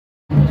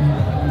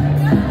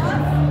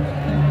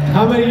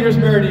many years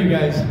married are you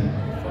guys?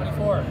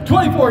 24.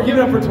 24, give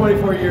it up for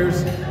 24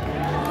 years.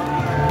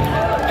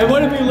 And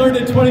what have you learned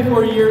in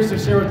 24 years to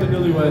share with the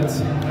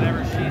newlyweds?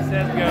 Whatever she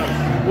says goes.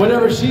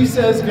 Whatever she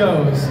says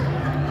goes.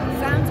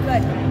 Sounds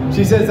good.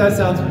 She says that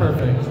sounds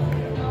perfect.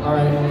 All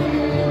right.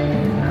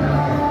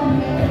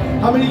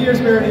 How many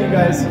years married are you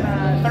guys?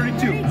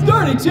 32.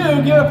 32,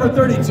 give it up for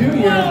 32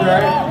 years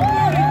married.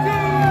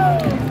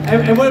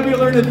 And what have you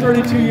learned in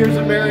 32 years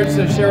of marriage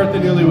to share with the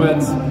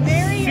newlyweds?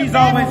 She's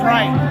always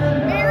right.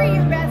 Marry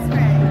your best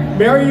friend.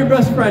 Marry your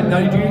best friend.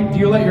 Now, do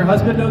you let your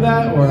husband know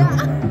that? Or?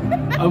 Yeah.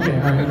 Okay,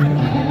 all right.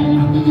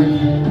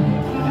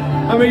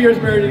 How many years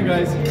married are you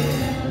guys?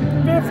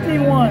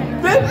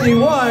 51.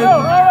 51?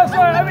 No,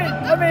 sorry, I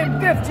mean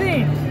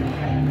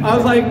 15. I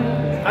was like,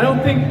 I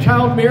don't think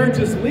child marriage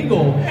is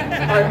legal. All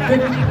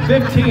right,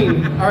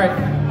 15. All right.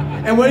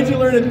 And what did you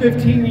learn in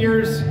 15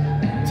 years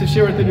to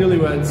share with the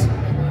newlyweds?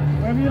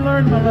 What have you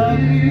learned, my love?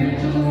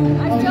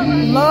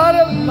 A lot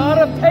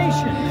of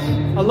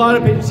patience. A lot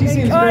of patience. She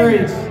seems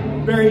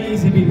very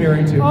easy to be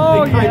married to.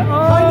 Oh, And yeah.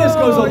 kindness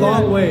goes a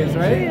long ways,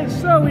 right? She is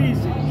so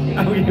easy.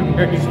 Oh, you're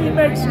very She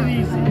makes it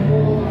easy.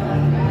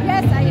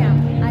 Yes, I am.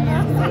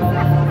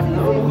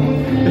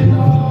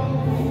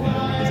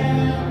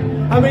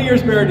 How many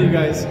years married are you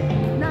guys?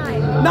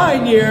 9.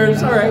 9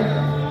 years. All right.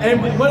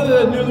 And what do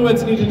the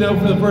newlyweds need to know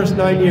for the first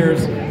 9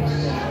 years? Sorry,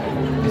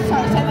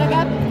 say that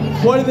again?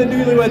 What do the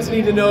newlyweds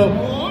need to know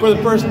for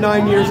the first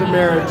 9 years of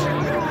marriage?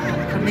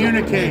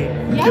 Communicate.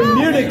 Yes.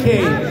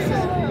 Communicate.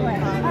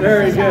 Absolutely.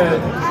 Very good.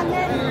 And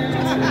then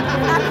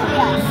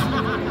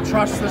just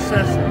Trust the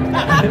system.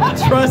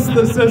 Trust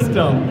the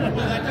system.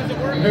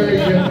 Very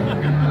good.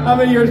 How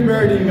many years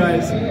married are you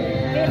guys?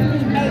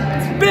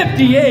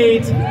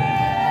 58. 58.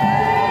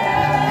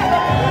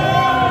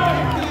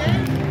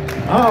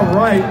 All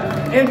right.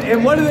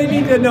 And what do they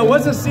need to know?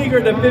 What's the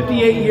secret to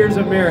 58 years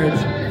of marriage?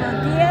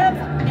 Forgive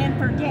and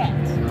forget.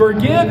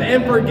 Forgive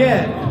and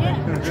forget.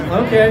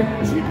 Okay.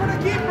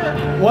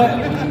 What?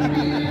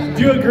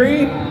 Do you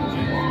agree?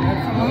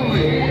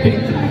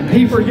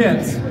 He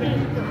forgets.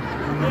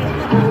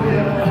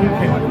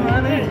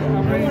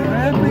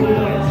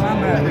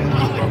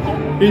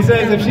 He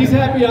says, if she's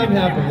happy, I'm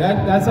happy.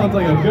 That sounds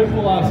like a good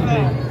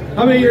philosophy.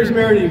 How many years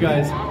married are you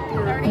guys?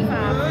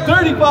 35.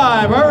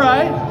 35, all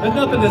right. There's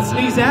nothing to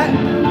sneeze at.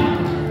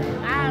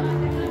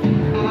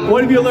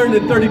 What have you learned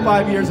in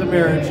 35 years of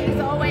marriage? He's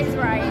always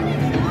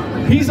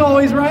right. He's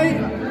always right?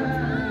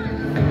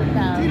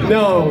 No.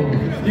 No,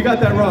 you got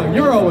that wrong.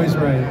 You're always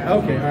right.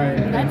 Okay, all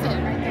right. That's it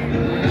right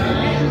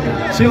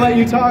there. She let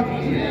you talk?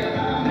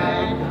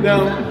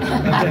 No?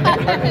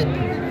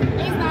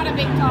 He's not a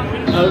big talker.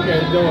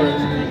 Okay, no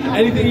worries.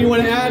 Anything you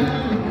want to add?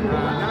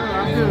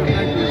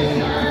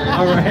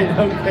 All right,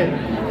 okay.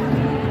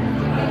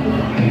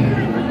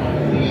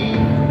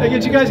 Hey,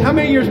 get you guys, how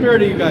many years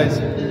married are you guys?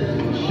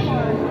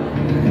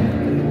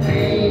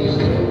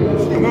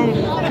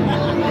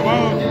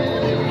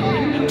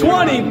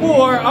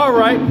 24, all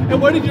right.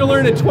 And what did you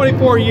learn in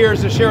 24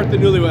 years to share with the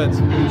newlyweds?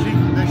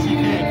 That she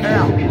can't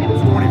count.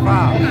 It's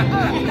 25.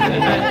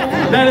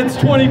 That it's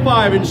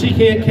 25 and she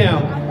can't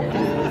count.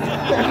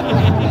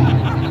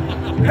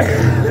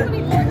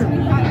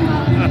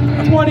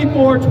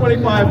 24,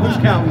 25, who's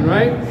counting,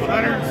 right?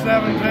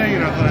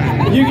 117,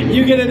 I think.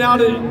 You get an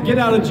out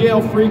of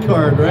jail free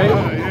card, right?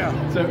 Oh, yeah.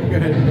 So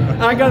good.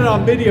 I got it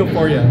on video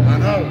for you. I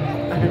know.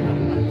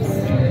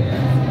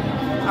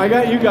 I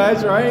got you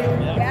guys, right?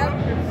 Yep.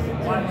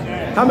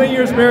 How many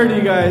years married are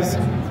you guys?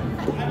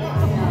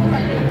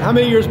 How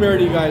many years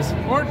married are you guys?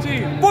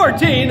 14.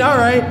 14, all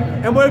right.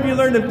 And what have you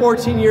learned in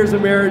 14 years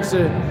of marriage?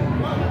 The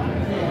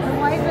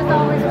wife is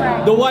always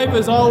right. The wife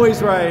is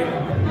always right.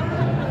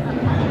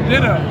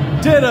 Ditto.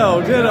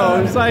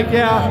 Ditto. It's like,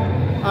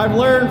 yeah, I've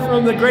learned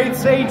from the great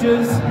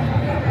sages.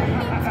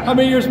 How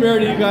many years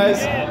married are you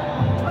guys?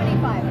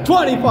 25.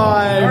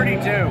 25.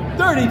 32.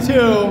 32.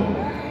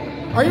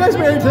 Are you guys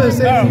married to the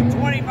same? No,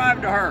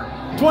 25 to her.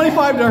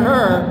 25 to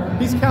her.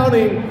 He's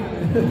counting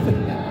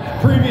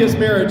previous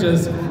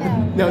marriages.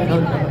 No.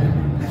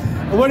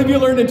 And what have you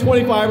learned in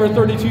 25 or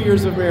 32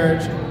 years of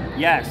marriage?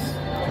 Yes.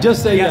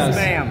 Just say yes.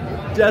 Yes, ma'am.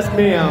 Yes,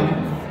 ma'am.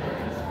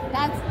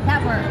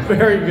 That works.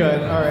 Very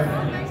good. All right.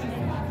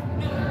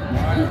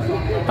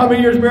 How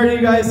many years married are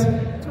you guys?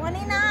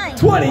 29.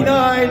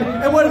 29.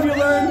 And what have you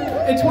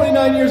learned in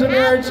 29 years of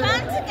marriage? Have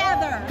fun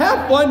together.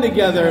 Have fun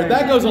together.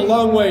 That goes a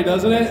long way,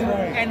 doesn't it?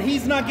 And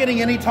he's not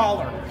getting any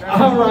taller.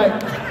 All right.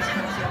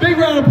 Big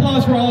round of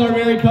applause for all our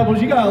married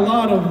couples. You got a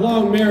lot of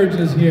long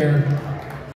marriages here.